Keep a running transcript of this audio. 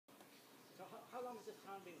long has this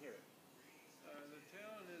town been here? The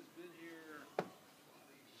town has been here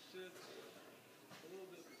since a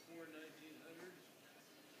little bit before 1900.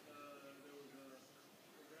 There was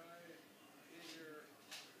a guy in here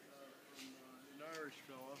from an Irish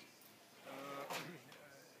fella,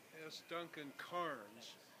 S. Duncan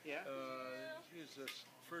Carnes. Yeah. He's a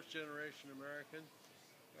first-generation American,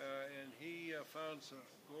 and he found some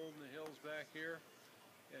gold in the hills back here,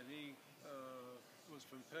 and he was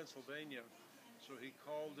from Pennsylvania, so he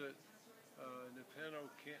called it Nipeno,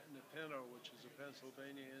 which is a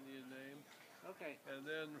Pennsylvania Indian name. Okay. And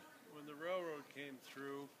then when the railroad came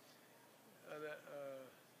through,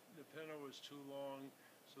 Nipeno was too long,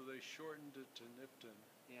 so they shortened it to Nipton.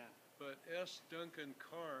 Yeah. But S. Duncan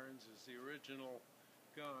Carnes is the original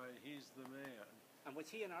guy. He's the man. And was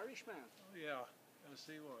he an Irishman? Yeah, yes,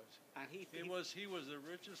 he was. And he was the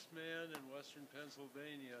richest man in western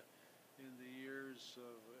Pennsylvania in the years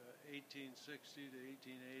of 1860 to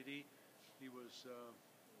 1880. He was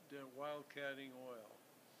wildcatting oil.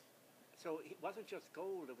 So it wasn't just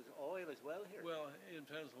gold, it was oil as well here? Well, in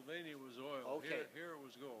Pennsylvania it was oil. Okay. Here it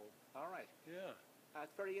was gold. All right. Yeah.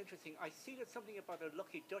 That's very interesting. I see there's something about a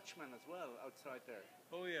Lucky Dutchman as well outside there.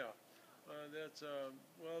 Oh, yeah. That's,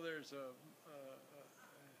 well, there's a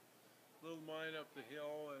little mine up the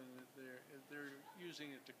hill, and they're using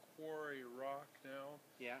it to quarry rock now.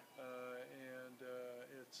 Yeah. And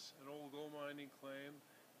it's an old gold mining claim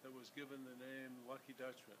that was given the name Lucky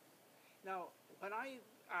Dutchman. Now, when I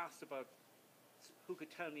asked about who could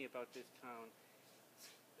tell me about this town,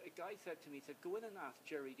 a guy said to me, he said, go in and ask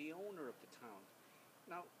Jerry, the owner of the town.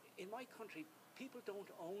 Now, in my country, people don't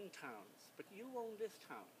own towns, but you own this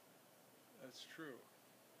town. That's true.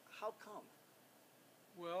 How come?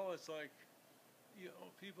 Well, it's like, you know,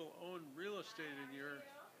 people own real estate in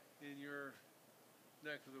your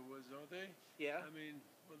neck of the woods, don't they? Yeah. I mean,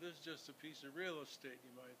 well, this is just a piece of real estate,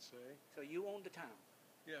 you might say. So you own the town?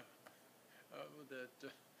 Yeah.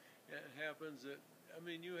 It happens that, I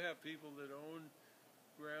mean, you have people that own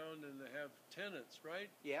ground and they have tenants, right?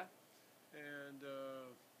 Yeah. And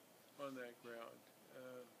on that ground.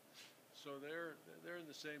 So they're in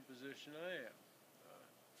the same position I am,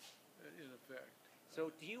 in effect.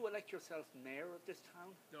 So do you elect yourself mayor of this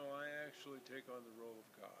town? No, I actually take on the role of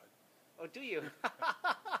God. Oh, do you?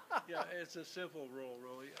 Yeah, it's a simple role,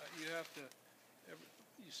 really. You have to,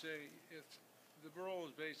 you say, the role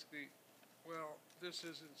is basically, well, this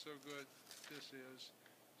isn't so good, this is,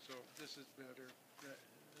 so this is better.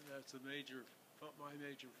 That's my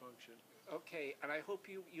major function. Okay, and I hope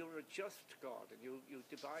you're a just God and you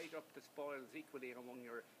divide up the spoils equally among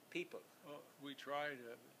your people. Well, we try, and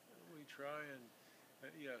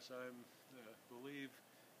yes, I believe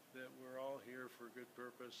that we're all here for a good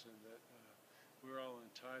purpose, and that we're all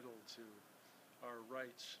entitled to our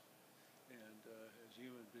rights and as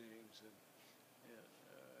human beings, and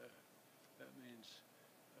that means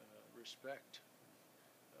respect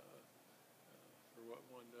for what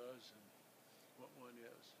one does and what one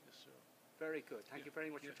is. Yes, sir. Very good. Thank you very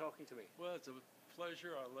much for talking to me. Well, it's a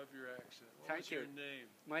pleasure. I love your accent. What's your name?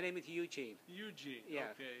 My name is Eugene. Eugene. Yeah.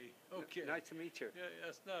 Okay. Okay. Nice to meet you. Yeah,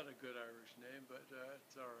 that's not a good Irish name, but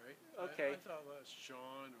it's all right. Okay. I thought that was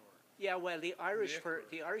Sean or. Yeah, well, the Irish Nick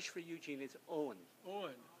for Eugene is Owen.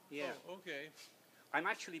 Owen. Yeah. Oh, okay. I'm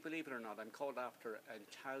actually, believe it or not, I'm called after an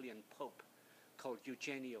Italian pope called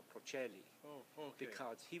Eugenio Procelli. Oh, okay.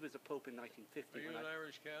 Because he was a pope in 1950. Are you an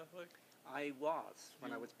Irish Catholic? I was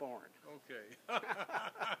when I was born. Okay.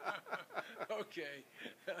 Okay.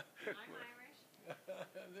 I'm Irish.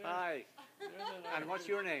 Hi. And what's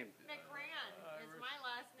your name? McGran is my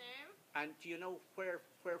last name. And do you know where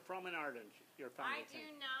from in Ireland your family I came?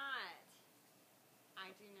 do not.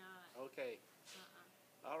 I do not. Okay.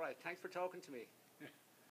 All right. Thanks for talking to me.